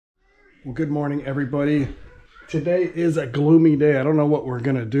Well, good morning, everybody. Today is a gloomy day. I don't know what we're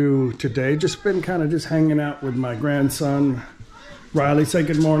gonna do today. Just been kind of just hanging out with my grandson, Riley. Say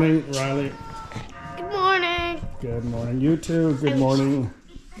good morning, Riley. Good morning. Good morning. You too. Good morning.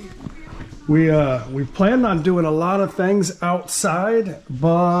 We planned on doing a lot of things outside,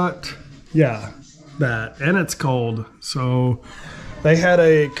 but yeah, that and it's cold. So they had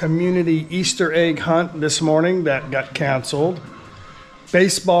a community Easter egg hunt this morning that got canceled.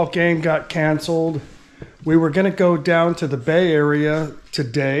 Baseball game got canceled. We were going to go down to the Bay Area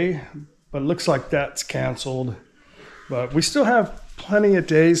today, but it looks like that's canceled. But we still have plenty of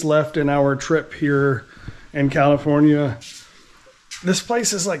days left in our trip here in California. This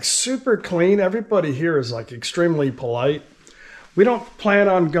place is like super clean. Everybody here is like extremely polite. We don't plan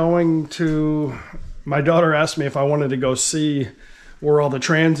on going to... My daughter asked me if I wanted to go see where all the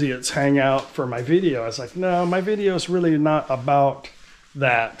transients hang out for my video. I was like, no, my video is really not about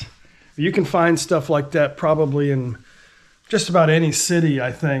that. You can find stuff like that probably in just about any city,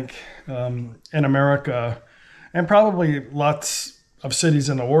 I think, in America, and probably lots of cities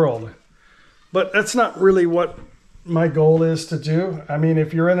in the world. But that's not really what my goal is to do. I mean,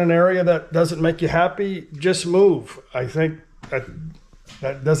 if you're in an area that doesn't make you happy, just move. I think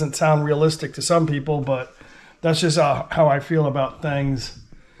that doesn't sound realistic to some people, but that's just how I feel about things.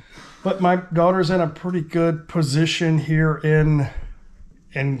 But my daughter's in a pretty good position here in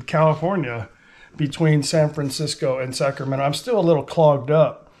California between San Francisco and Sacramento. I'm still a little clogged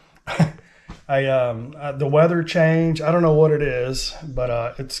up. The weather change, I don't know what it is,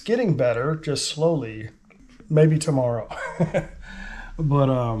 but it's getting better, just slowly. Maybe tomorrow. But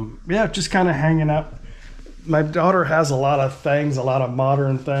yeah, just kind of hanging out. My daughter has a lot of things, a lot of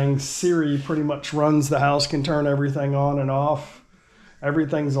modern things. Siri pretty much runs the house, can turn everything on and off.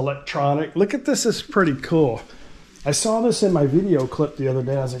 Everything's electronic. Look at this, it's pretty cool. I saw this in my video clip the other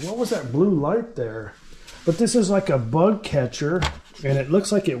day. I was like, what was that blue light there? But this is like a bug catcher, and it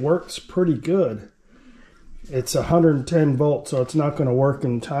looks like it works pretty good. It's 110 volts, so it's not going to work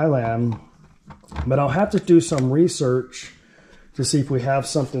in Thailand. But I'll have to do some research to see if we have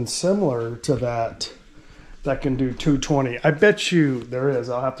something similar to that can do 220. I bet you there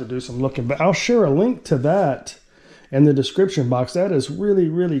is. I'll have to do some looking. But I'll share a link to that in the description box. That is really,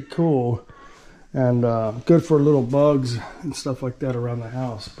 really cool. And good for little bugs and stuff like that around the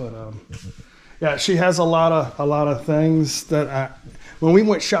house. But yeah, she has a lot of things that when we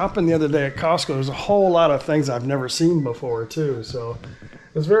went shopping the other day at Costco, there's a whole lot of things I've never seen before too. So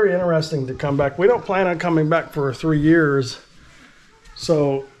it's very interesting to come back. We don't plan on coming back for 3 years,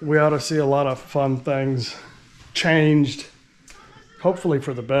 so we ought to see a lot of fun things changed, hopefully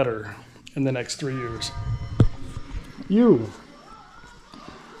for the better, in the next 3 years. You.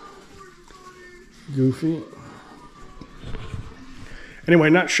 Goofy. Anyway,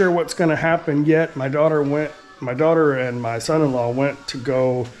 not sure what's going to happen yet. My daughter and my son-in-law went to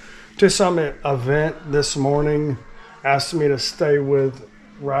go to some event this morning. Asked me to stay with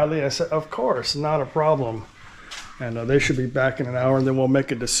Riley. I said, of course, not a problem. And they should be back in an hour, and then we'll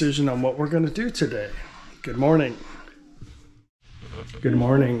make a decision on what we're going to do today. Good morning. Good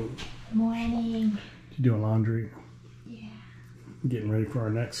morning. Good morning. You doing laundry? Yeah. Getting ready for our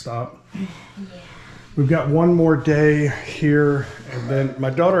next stop? Yeah. We've got one more day here, and then my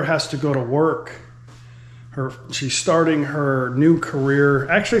daughter has to go to work. She's starting her new career.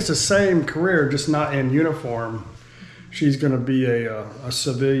 Actually, it's the same career, just not in uniform. She's going to be a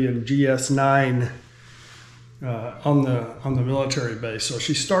civilian GS9 on the military base. So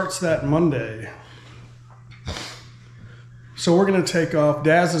she starts that Monday. So we're going to take off.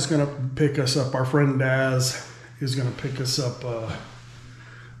 Daz is going to pick us up. Our friend Daz is going to pick us up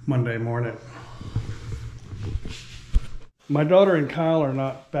Monday morning. My daughter and Kyle are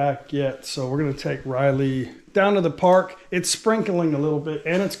not back yet, so we're going to take Riley down to the park. It's sprinkling a little bit,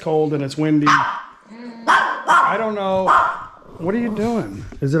 and it's cold, and it's windy. I don't know. What are you doing?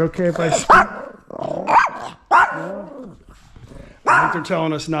 Is it okay if I speak? No? I think they're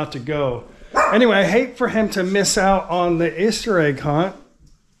telling us not to go. Anyway, I hate for him to miss out on the Easter egg hunt.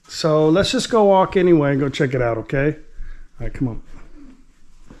 So let's just go walk anyway and go check it out, okay? All right, come on.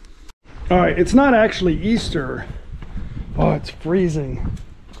 All right, it's not actually Easter. Oh, it's freezing.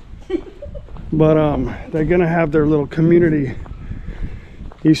 But they're gonna have their little community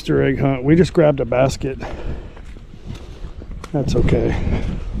Easter egg hunt. We just grabbed a basket. That's okay.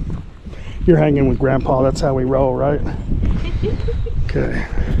 You're hanging with Grandpa. That's how we roll, right? Okay.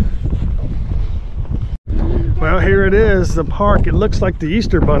 Well, here it is, the park. It looks like the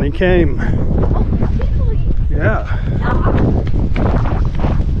Easter Bunny came. Yeah.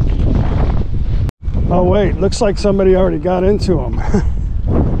 Oh wait, looks like somebody already got into them.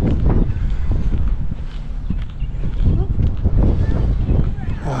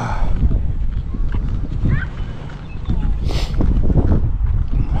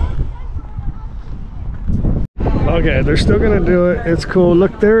 Okay, they're still gonna do it. It's cool.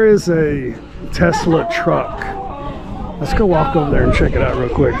 Look, there is a Tesla truck. Let's go walk over there and check it out real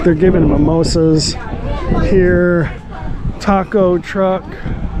quick. They're giving mimosas here. Taco truck.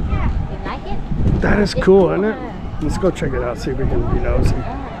 That is cool, isn't it? Let's go check it out, see if we can be nosy.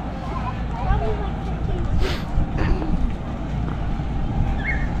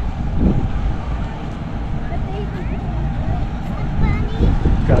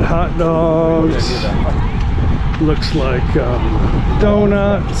 Got hot dogs. Looks like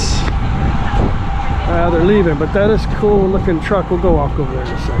donuts. They're leaving, but that is cool looking truck. We'll go walk over there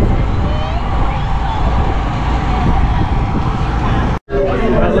in a second.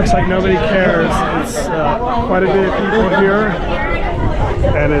 It looks like nobody cares. It's quite a bit of people here,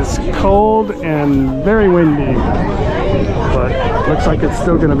 and it's cold and very windy, but looks like it's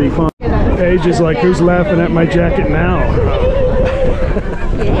still going to be fun. Paige is like, who's laughing at my jacket now?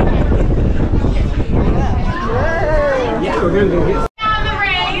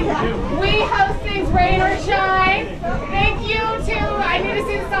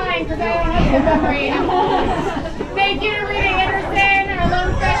 Thank you to Rita Anderson, our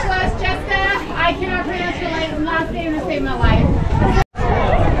loan specialist, Jessica. I cannot pronounce your last name to save my life.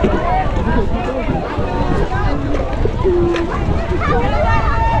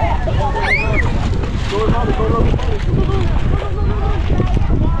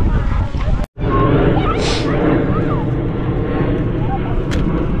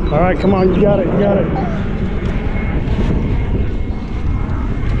 All right, come on, you got it, you got it.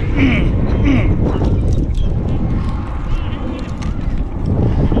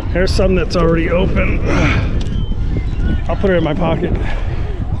 Here's some that's already open. I'll put it in my pocket.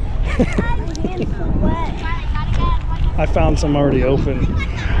 I found some already open.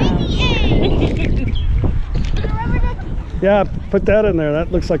 Yeah, put that in there.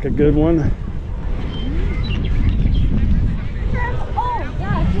 That looks like a good one.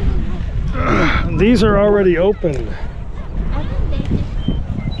 These are already opened.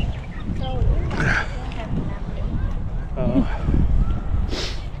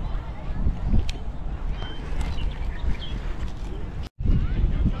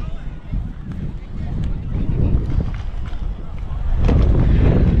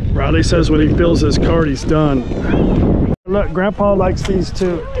 Riley says when he fills his cart, he's done. Look, Grandpa likes these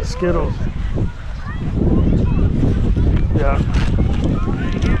too, Skittles. Yeah.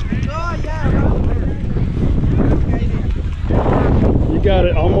 You got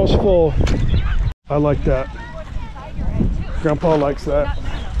it, almost full. I like that. Grandpa likes that.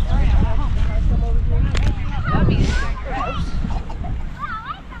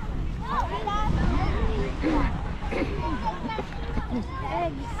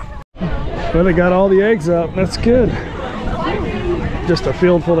 Well, they got all the eggs out. That's good. Just a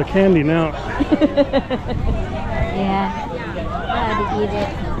field full of candy now. Yeah. Gotta eat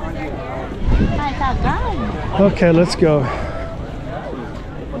it. Okay, let's go.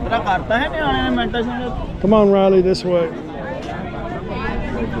 Come on, Riley, this way.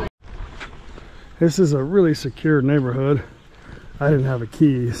 This is a really secure neighborhood. I didn't have a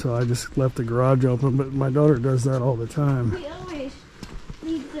key, so I just left the garage open, but my daughter does that all the time. We always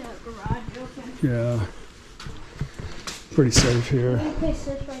leave the garage open. Yeah. Pretty safe here. Place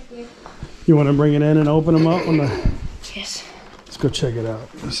this right there. You want to bring it in and open them up on the... Yes. Let's go check it out.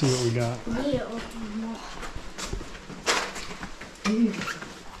 Let's see what we got. We need to open them up.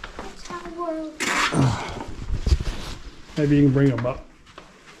 That's how it works. Maybe you can bring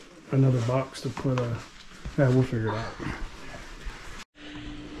another box to put a... Yeah, we'll figure it out.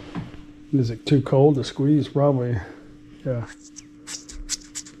 Is it too cold to squeeze? Probably. Yeah.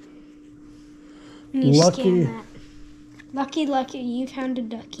 Lucky. Lucky, you found a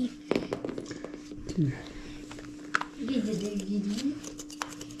ducky.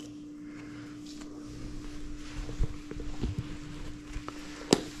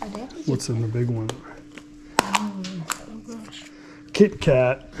 What's in the big one? Kit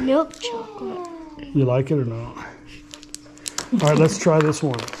Kat. Milk chocolate. You like it or not? All right, let's try this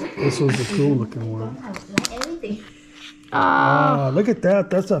one. This was the cool looking one. Look at that.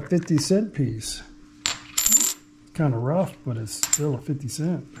 That's a 50-cent piece. Kind of rough, but it's still a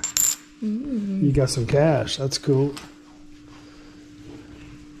 50-cent. You got some cash. That's cool.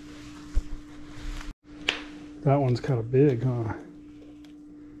 That one's kind of big, huh?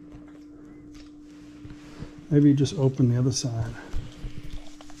 Maybe you just open the other side.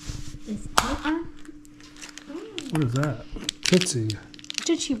 What is that? Tootsie.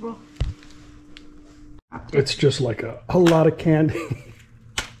 Tootsie Roll. It's just like a lot of candy.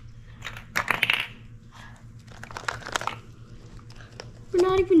 We're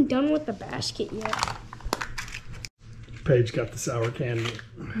not even done with the basket yet. Paige got the sour candy.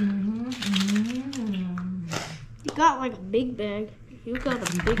 You got like a big bag. You got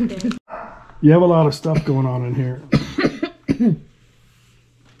a big bag. You have a lot of stuff going on in here.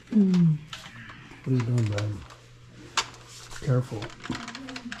 What are you doing, babe? Careful.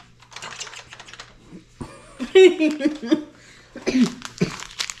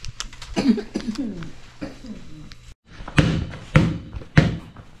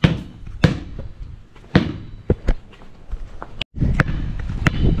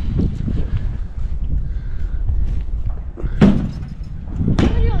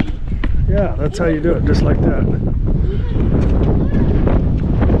 Yeah, that's how you do it, just like that.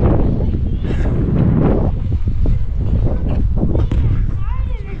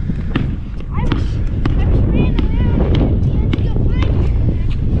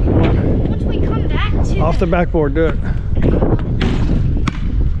 Once we come back to Off the backboard, do it. and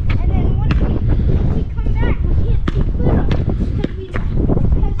then once we come back, we can't see Pluto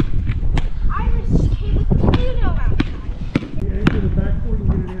because Iris came with Pluto outside. Yeah, into the backboard and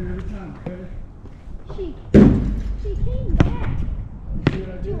get it in every time, okay? She came back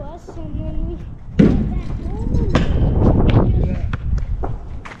to us, and then we went back home.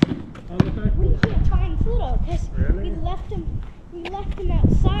 On the We backboard. can't find Pluto because Really? we left him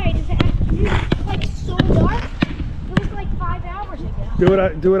outside in the afternoon. It's like so dark. It was like 5 hours ago.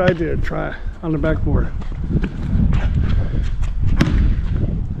 Do what I did. Try on the backboard.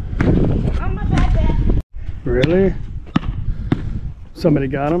 I'm a bad bet. Really? Somebody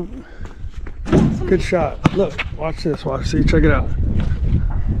got him. Good shot. Look, watch this. Watch. See, check it out.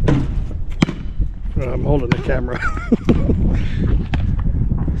 I'm holding the camera.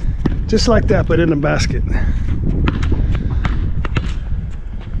 Just like that, but in a basket.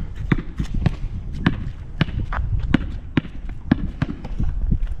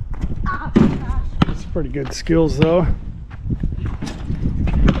 Oh gosh, That's pretty good skills, though. it's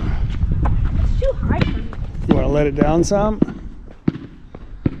too high for me. You want to let it down some?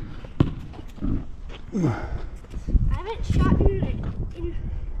 I haven't shot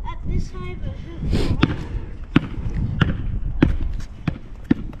at this high, but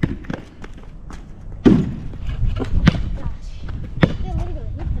gosh, they literally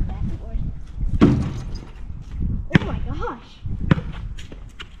hit the backboard. Oh my gosh.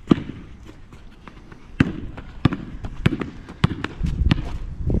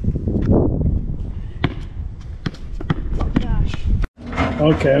 Gosh.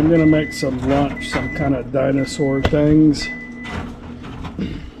 Okay, I'm gonna make some lunch, some kind of dinosaur things.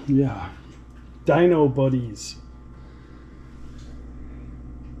 Yeah, dino buddies.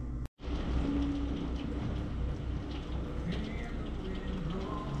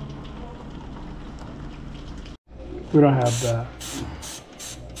 We don't have that.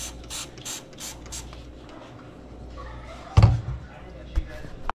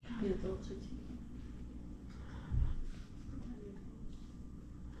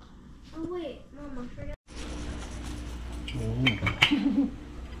 Oh wait, Mama, I forgot.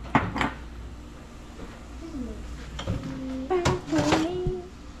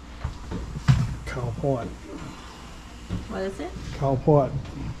 Cowpot. What is it? Cowpot.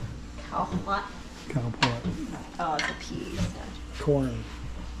 Cow what? Cowpot. Oh, it's a pea instead. Corn.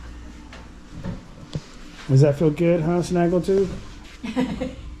 Does that feel good, huh, Snaggletooth?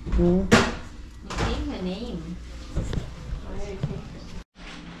 You gave her name.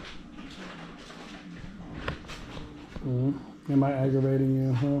 Am I aggravating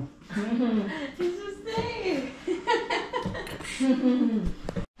you, huh? It's the same.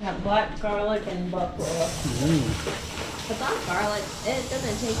 Got black garlic and buffalo. But that garlic, it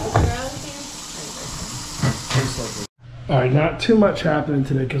doesn't taste as gross. All right, not too much happening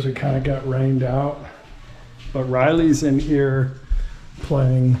today because we kind of got rained out. But Riley's in here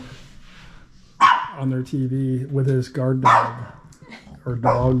playing on their TV with his guard dog or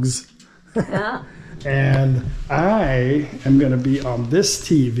dogs. Yeah. And I am going to be on this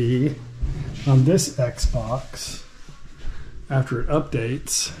TV, on this Xbox, after it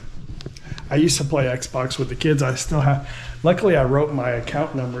updates. I used to play Xbox with the kids. I still have. Luckily, I wrote my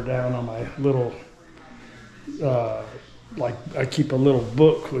account number down on my little, like I keep a little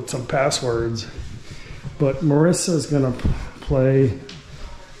book with some passwords. But Marissa's going to play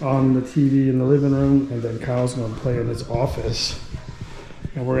on the TV in the living room, and then Kyle's going to play in his office.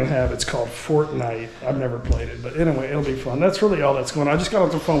 And we're going to have, it's called Fortnite. I've never played it, but anyway, it'll be fun. That's really all that's going on. I just got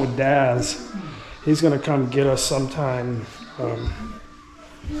off the phone with Daz. He's going to come get us sometime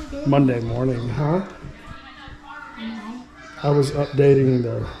Monday morning, huh? I was updating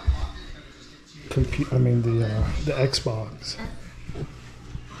the the Xbox.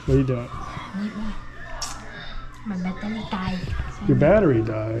 What are you doing? My battery died. Your battery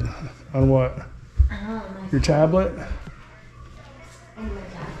died. On what? Your tablet? Oh my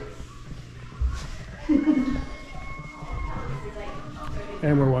god.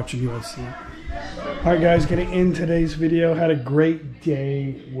 And we're watching UFC. All right, guys, getting in today's video. Had a great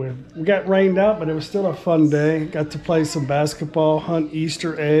day we got rained out, but it was still a fun day. Got to play some basketball, hunt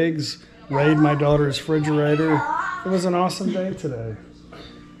Easter eggs, raid my daughter's refrigerator. It was an awesome day today.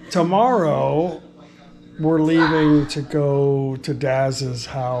 Tomorrow, we're leaving to go to Daz's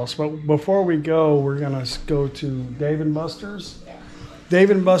house. But before we go, we're going to go to Dave & Buster's.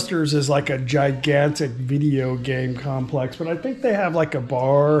 Dave & Buster's is like a gigantic video game complex, but I think they have like a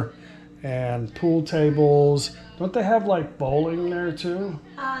bar and pool tables. Don't they have like bowling there too?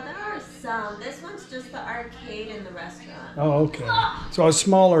 There are some. This one's just the arcade and the restaurant. Oh, okay. So a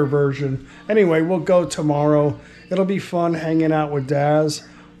smaller version. Anyway, we'll go tomorrow. It'll be fun hanging out with Daz.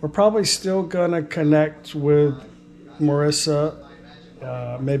 We're probably still gonna connect with Marissa,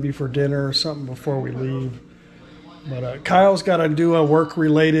 maybe for dinner or something before we leave. But Kyle's got to do a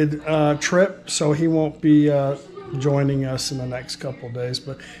work-related trip, so he won't be joining us in the next couple of days.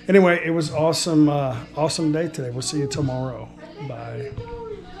 But anyway, it was awesome, awesome day today. We'll see you tomorrow. Bye.